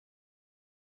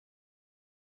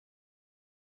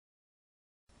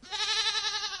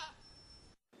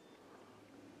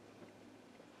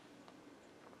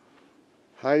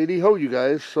Heidi ho, you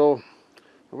guys. So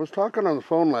I was talking on the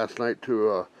phone last night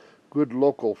to a good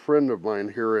local friend of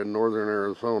mine here in northern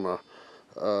Arizona.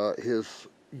 His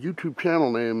YouTube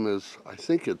channel name is, I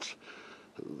think it's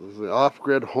the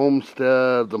Off-Grid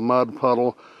Homestead, the Mud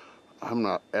Puddle. I'm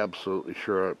not absolutely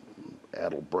sure,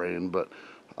 addle brain, but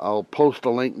I'll post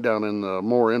a link down in the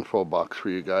more info box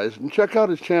for you guys. And check out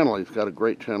his channel. He's got a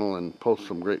great channel and posts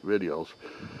some great videos.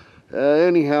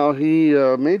 Anyhow, he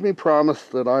made me promise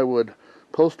that I would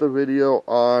post a video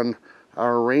on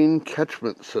our rain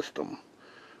catchment system.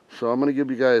 So I'm going to give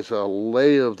you guys a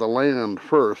lay of the land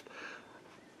first.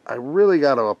 I really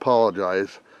got to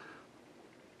apologize.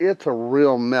 It's a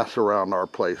real mess around our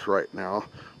place right now.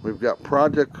 We've got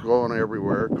projects going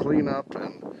everywhere, cleanup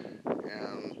and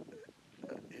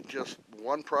just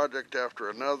one project after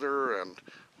another, and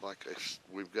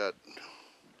we've got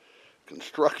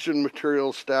construction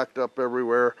materials stacked up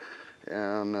everywhere,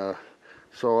 and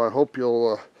so I hope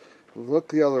you'll look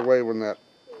the other way when it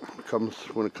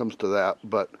comes to that.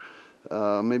 But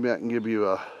maybe I can give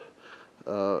you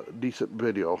a decent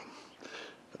video.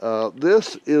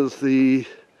 This is the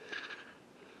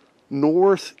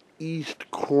northeast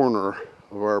corner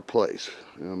of our place,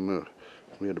 and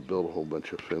we had to build a whole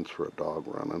bunch of fence for a dog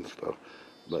run and stuff.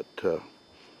 But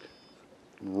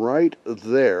right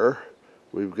there,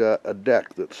 we've got a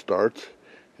deck that starts,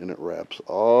 and it wraps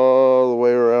all the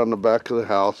way around the back of the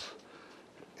house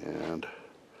and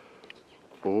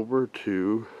over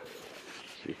to,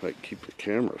 see if I can keep the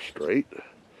camera straight.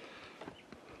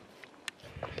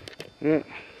 Yeah,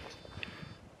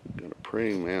 got a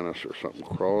praying mantis or something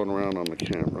crawling around on the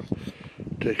camera,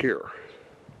 to here.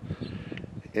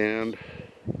 And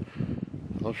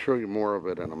I'll show you more of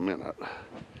it in a minute.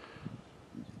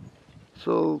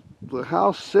 So the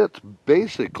house sits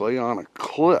basically on a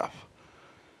cliff,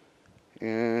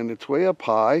 and it's way up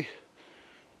high,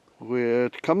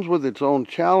 which comes with its own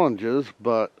challenges,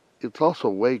 but it's also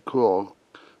way cool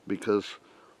because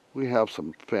we have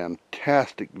some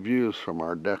fantastic views from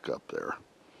our deck up there.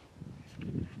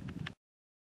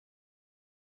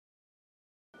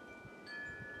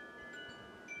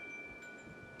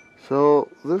 So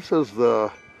this is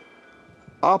the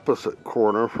opposite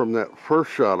corner from that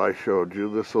first shot I showed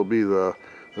you. This will be the,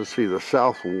 let's see, the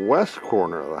southwest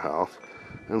corner of the house.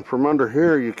 And from under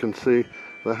here you can see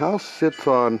the house sits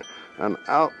on an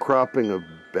outcropping of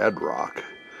bedrock.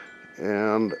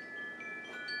 And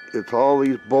it's all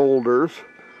these boulders,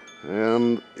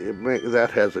 and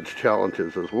that has its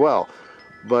challenges as well.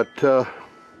 But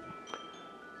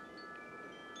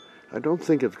I don't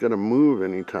think it's going to move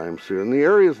anytime soon. The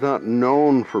area is not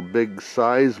known for big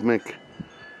seismic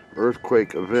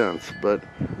earthquake events, but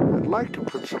I'd like to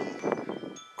put some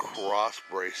cross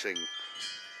bracing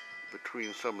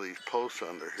between some of these posts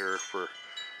under here for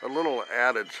a little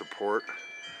added support,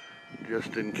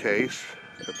 just in case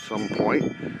at some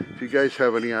point. If you guys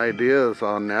have any ideas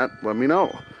on that, let me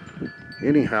know.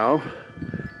 Anyhow,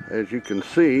 as you can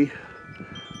see,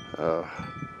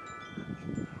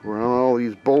 we're on all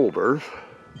these boulders,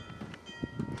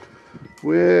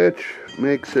 which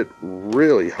makes it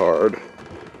really hard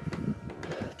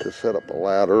to set up a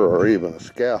ladder or even a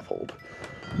scaffold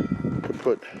to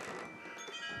put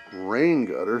rain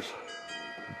gutters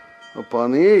up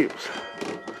on the eaves.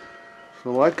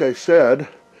 So like I said,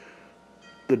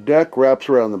 the deck wraps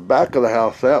around the back of the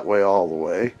house that way all the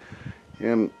way,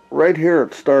 and right here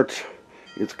it starts,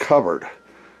 it's covered.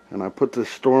 And I put this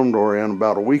storm door in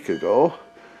about a week ago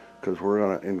because we're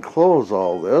going to enclose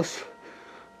all this,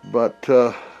 but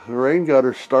the rain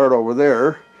gutters start over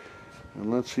there,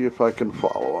 and let's see if I can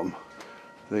follow them.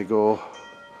 They go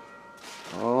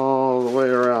all the way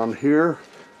around here.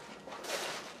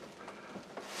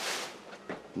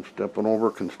 I'm stepping over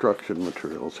construction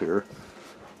materials here,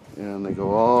 and they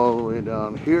go all the way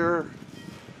down here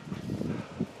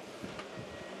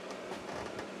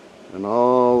and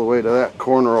all the way to that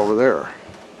corner over there.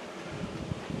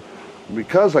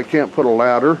 Because I can't put a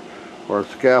ladder or a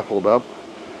scaffold up,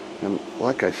 and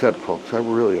like I said, folks, I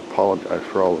really apologize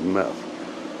for all the mess,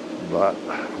 but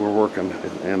we're working,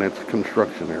 and it's a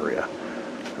construction area.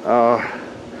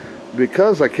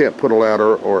 Because I can't put a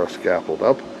ladder or a scaffold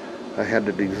up, I had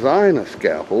to design a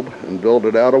scaffold and build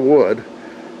it out of wood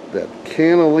that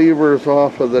cantilevers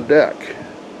off of the deck.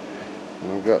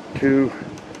 And I've got two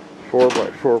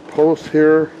 4x4 posts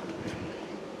here,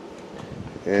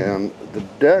 and the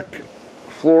deck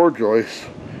floor joists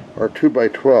are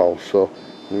 2x12, so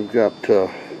we've got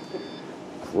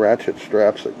ratchet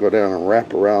straps that go down and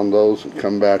wrap around those and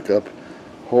come back up,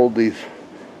 hold these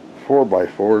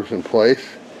 4x4s in place,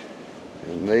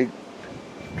 and they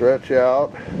stretch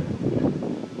out.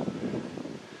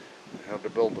 I have to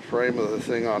build frame of the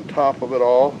thing on top of it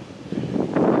all.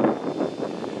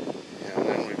 And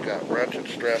then we've got ratchet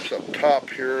straps up top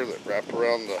here that wrap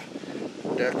around the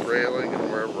deck railing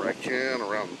and wherever I can,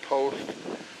 around the post.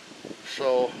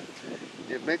 So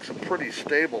it makes a pretty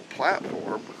stable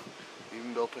platform,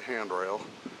 even built a handrail,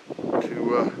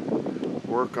 to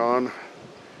work on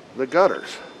the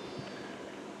gutters.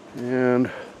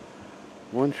 And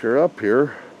once you're up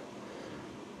here,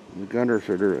 the gutters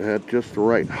are at just the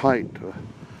right height.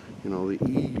 You know, the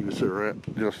eaves are at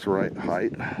just the right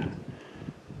height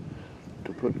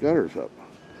to put gutters up.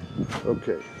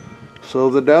 Okay,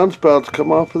 so the downspouts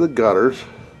come off of the gutters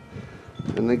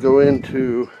and they go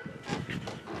into,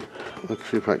 let's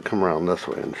see if I can come around this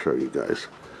way and show you guys,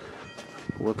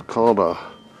 what's called a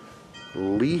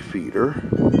leaf eater.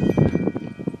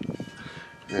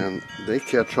 And they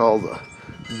catch all the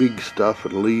big stuff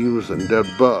and leaves and dead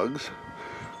bugs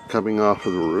coming off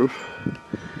of the roof.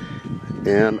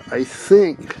 And I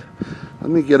think, let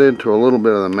me get into a little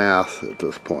bit of the math at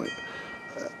this point.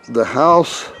 The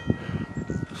house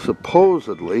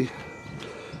supposedly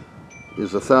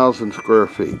is 1,000 square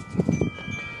feet.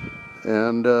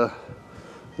 And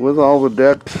with all the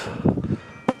decks,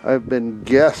 I've been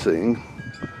guessing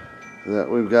that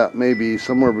we've got maybe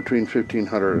somewhere between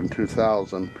 1,500 and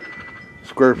 2,000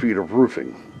 square feet of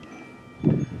roofing.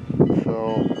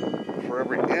 So for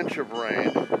every inch of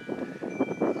rain,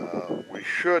 we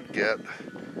should get,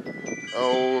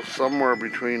 somewhere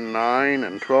between 9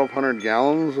 and 1,200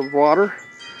 gallons of water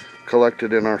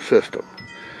collected in our system.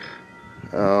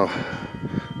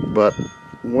 But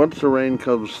once the rain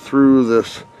comes through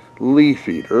this leaf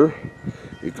eater,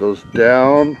 it goes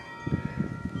down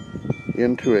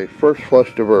into a first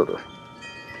flush diverter.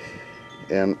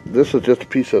 And this is just a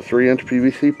piece of 3-inch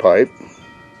PVC pipe,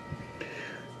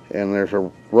 and there's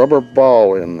a rubber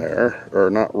ball in there, or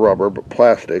not rubber but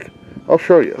plastic. I'll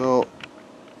show you. So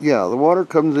yeah, the water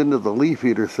comes into the leaf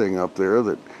eater thing up there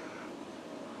that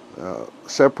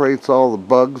separates all the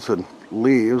bugs and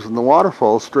leaves, and the water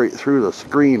falls straight through the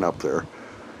screen up there,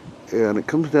 and it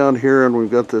comes down here, and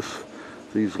we've got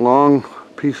these long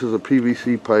pieces of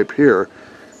PVC pipe here.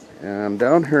 And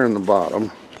down here in the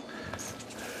bottom,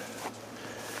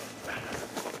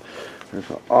 there's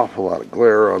an awful lot of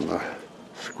glare on the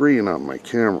screen on my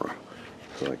camera,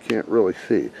 so I can't really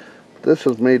see. This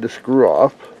is made to screw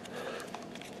off.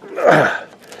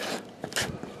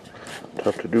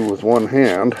 Tough to do with one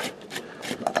hand.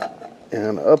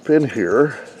 And up in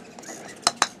here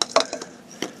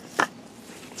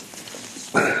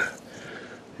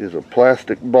is a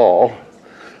plastic ball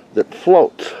that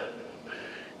floats.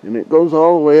 And it goes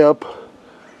all the way up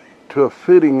to a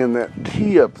fitting in that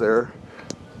T up there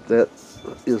that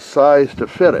is sized to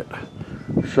fit it.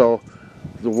 So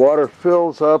the water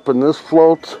fills up and this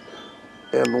floats,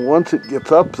 and once it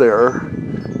gets up there,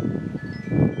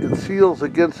 it seals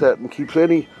against that and keeps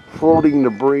any floating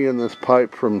debris in this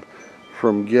pipe from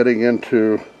getting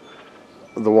into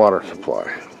the water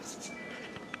supply.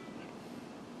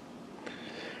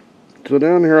 So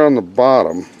down here on the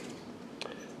bottom,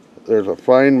 there's a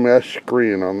fine mesh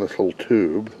screen on this little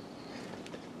tube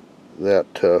that,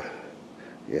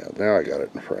 yeah, now I got it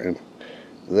in frame,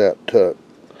 that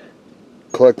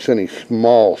collects any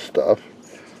small stuff.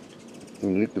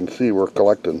 And you can see we're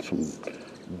collecting some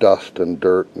dust and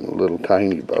dirt and little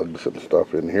tiny bugs and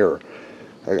stuff in here.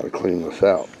 I gotta clean this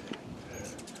out.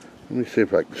 Let me see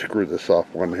if I can screw this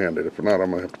off one-handed. If not,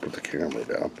 I'm gonna have to put the camera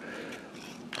down.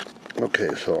 Okay,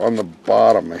 so on the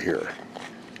bottom of here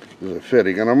is a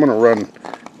fitting, and I'm going to run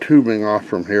tubing off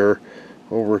from here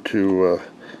over to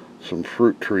some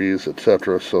fruit trees,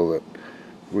 etc., so that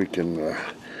we can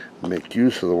make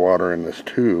use of the water in this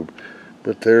tube.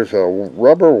 But there's a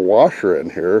rubber washer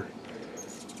in here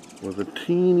with a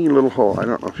teeny little hole. I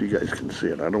don't know if you guys can see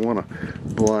it. I don't want to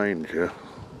blind you.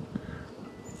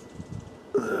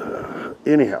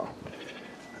 Anyhow,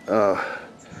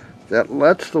 that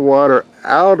lets the water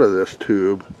out of this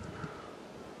tube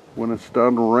when it's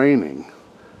done raining,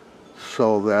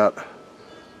 so that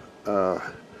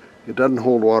it doesn't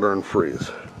hold water and freeze.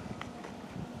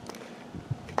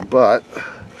 But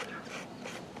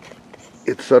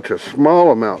it's such a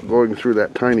small amount going through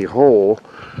that tiny hole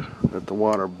that the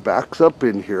water backs up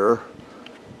in here.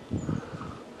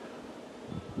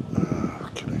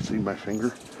 Can I see my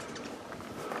finger?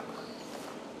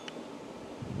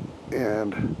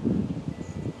 And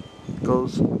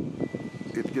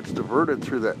it gets diverted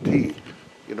through that T.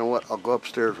 You know what? I'll go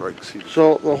upstairs where I can see.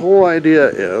 So the whole idea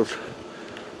is,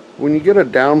 when you get a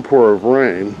downpour of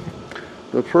rain,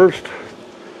 the first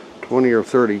 20 or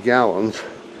 30 gallons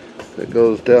that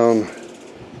goes down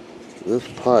this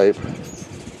pipe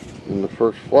in the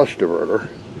first flush diverter.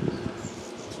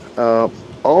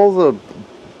 All the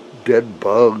dead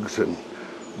bugs and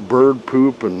bird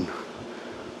poop and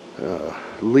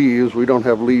leaves, we don't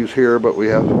have leaves here, but we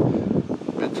have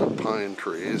bits of pine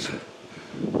trees,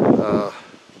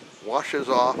 washes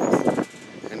off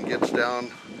and gets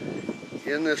down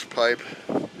in this pipe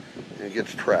and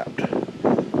gets trapped.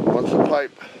 Once the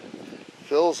pipe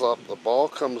fills up, the ball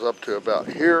comes up to about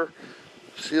here,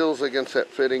 seals against that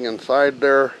fitting inside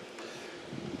there,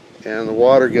 and the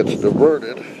water gets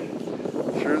diverted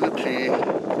through the T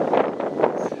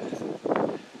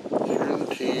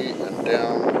and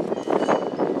down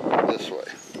this way.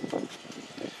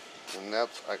 And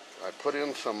that's, I put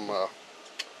in some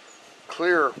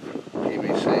clear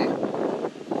PVC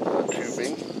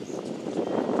tubing.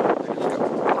 I just got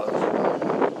some buzz.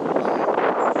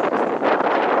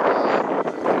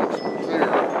 Some clear,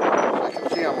 so I can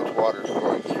see how much water is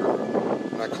going through.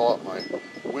 And I call it my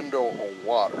window of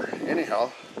water.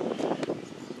 Anyhow,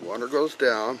 the water goes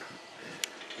down.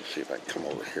 Let's see if I can come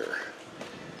over here.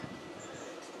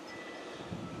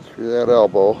 Through that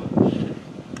elbow.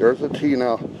 There's a T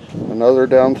now. Another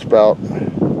downspout,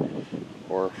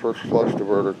 or first flush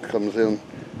diverter, comes in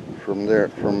from there,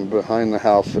 from behind the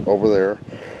house over there,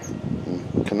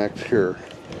 and connects here.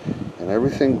 And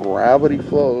everything gravity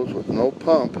flows with no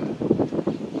pump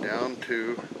down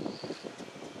to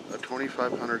a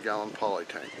 2,500 gallon poly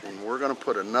tank. And we're going to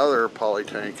put another poly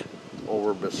tank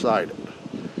over beside it.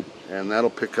 And that'll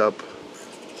pick up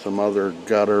some other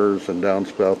gutters and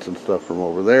downspouts and stuff from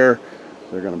over there.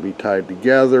 They're going to be tied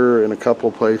together in a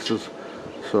couple places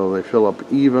so they fill up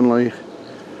evenly.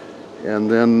 And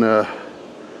then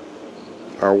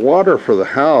our water for the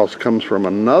house comes from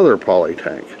another poly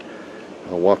tank.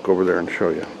 I'll walk over there and show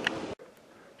you.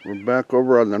 We're back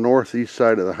over on the northeast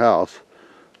side of the house.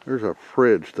 There's a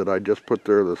fridge that I just put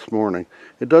there this morning.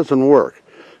 It doesn't work,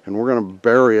 and we're going to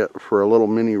bury it for a little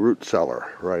mini root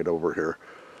cellar right over here.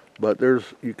 But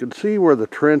there's, you can see where the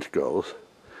trench goes,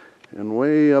 and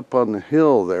way up on the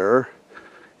hill there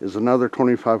is another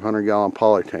 2,500 gallon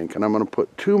poly tank, and I'm going to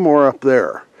put two more up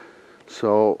there.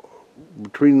 So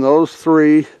between those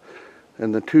three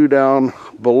and the two down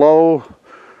below,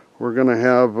 we're going to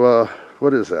have,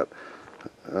 what is that,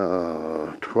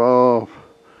 12,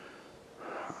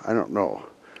 I don't know.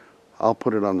 I'll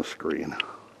put it on the screen.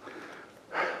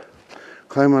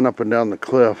 Climbing up and down the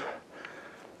cliff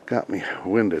got me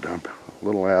winded. I'm a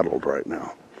little addled right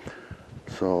now.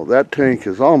 So that tank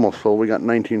is almost full. We got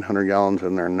 1,900 gallons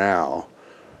in there now.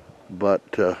 But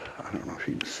I don't know if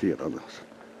you can see it on this.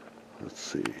 Let's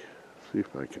see. See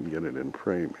if I can get it in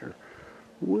frame here.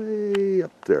 Way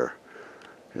up there.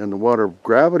 And the water,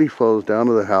 gravity flows down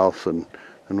to the house, and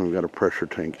then we've got a pressure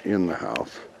tank in the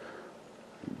house.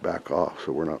 Back off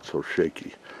so we're not so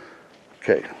shaky.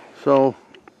 Okay, so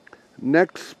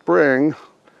next spring,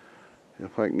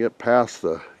 if I can get past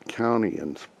the county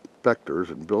inspectors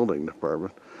and building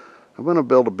department, I'm going to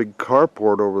build a big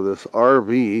carport over this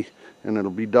RV, and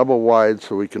it'll be double wide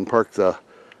so we can park the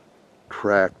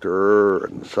tractor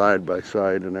and side by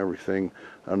side and everything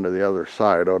on the other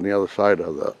side of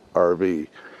the RV.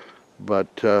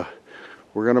 But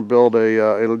we're going to build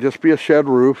a, it'll just be a shed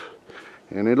roof,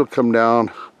 and it'll come down,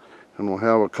 and we'll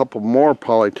have a couple more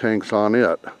poly tanks on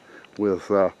it with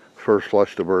first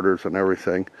flush diverters and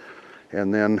everything.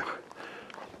 And then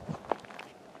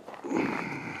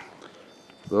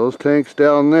those tanks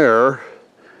down there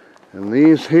and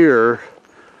these here,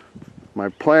 my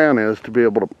plan is to be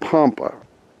able to pump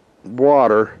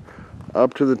water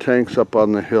up to the tanks up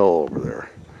on the hill over there.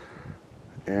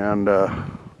 And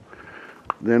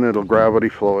then it'll gravity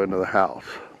flow into the house.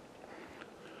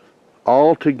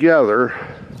 Altogether,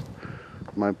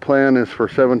 my plan is for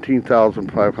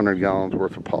 17,500 gallons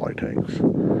worth of poly tanks,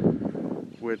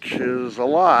 which is a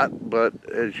lot, but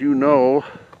as you know,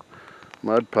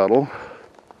 Mud Puddle,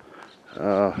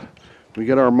 we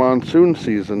get our monsoon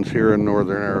seasons here in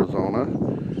northern Arizona.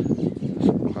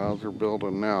 Some clouds are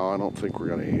building now. I don't think we're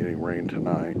going to get any rain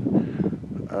tonight.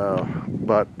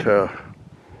 But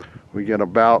we get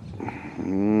about,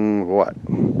 what?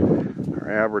 Our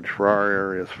average for our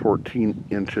area is 14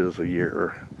 inches a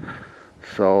year.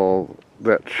 So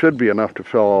that should be enough to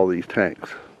fill all these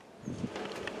tanks.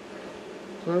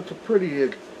 So that's a pretty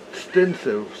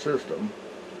extensive system.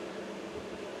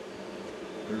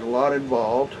 There's a lot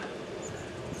involved.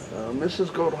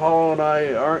 Mrs. Goat Hollow and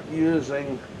I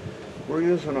we're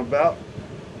using about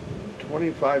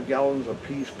 25 gallons a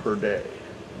piece per day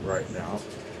right now.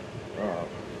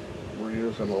 We're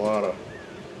using a lot of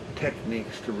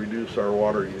techniques to reduce our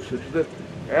water usage. The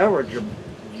average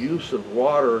use of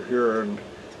water here in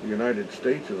the United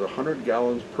States is 100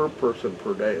 gallons per person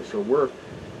per day. So we're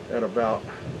at about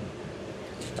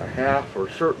a half, or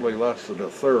certainly less than a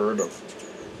third of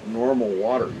normal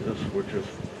water use, which is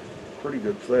a pretty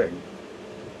good thing.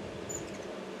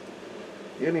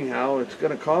 Anyhow, it's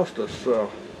going to cost us a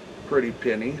pretty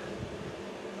penny.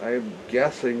 I'm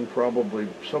guessing probably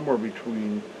somewhere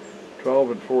between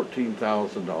 $12,000 and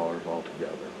 $14,000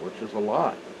 altogether, which is a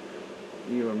lot.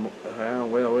 Even,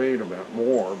 well, wait a minute,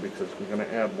 more, because we're going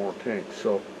to add more tanks.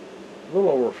 So a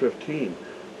little over 15.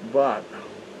 But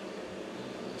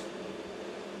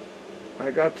I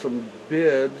got some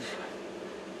bids,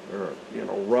 or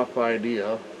rough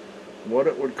idea what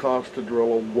it would cost to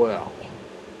drill a well.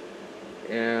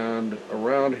 And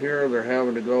around here they're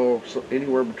having to go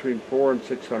anywhere between 400 and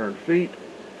 600 feet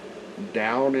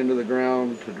down into the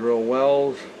ground to drill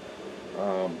wells.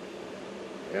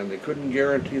 And they couldn't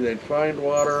guarantee they'd find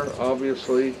water,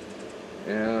 obviously.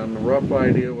 And the rough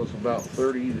idea was about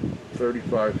 $30,000 to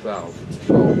 $35,000.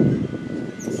 So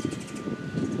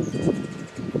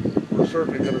we're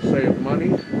certainly going to save money.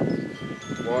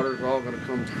 Water's all going to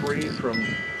come free from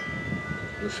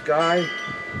the sky.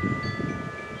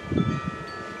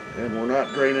 And we're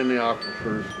not draining the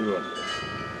aquifers doing this.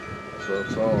 So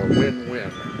it's all a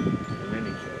win-win in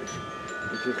any case.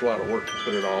 It's just a lot of work to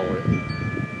put it all in.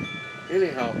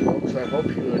 Anyhow, folks, I hope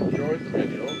you enjoyed the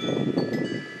video.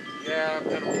 Yeah, I'm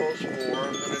going to post more.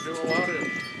 I'm going to do a lot of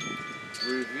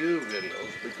review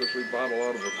videos because we bought a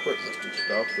lot of equipment and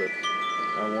stuff that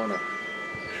I want to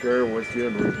share with you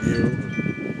and review.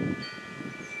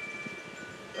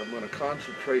 I'm going to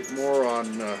concentrate more on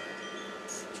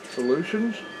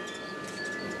solutions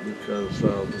because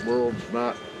the world's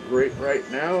not great right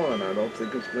now, and I don't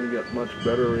think it's going to get much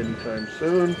better anytime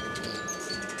soon.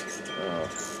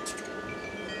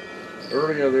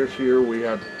 Earlier this year we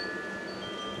had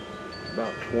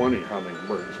about 20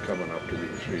 hummingbirds coming up to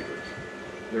these feeders.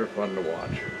 They're fun to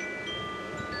watch.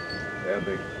 And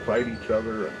they fight each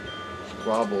other and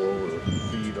squabble over the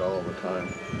feed all the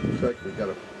time. In fact, we got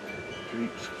to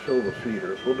fill the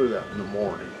feeders. We'll do that in the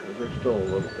morning because there's still a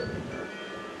little bit in there.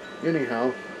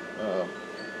 Anyhow,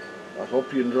 I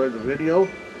hope you enjoyed the video.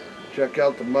 Check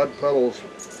out the Puddle's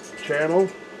channel.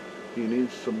 He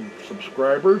needs some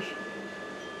subscribers.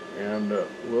 And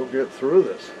we'll get through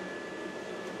this.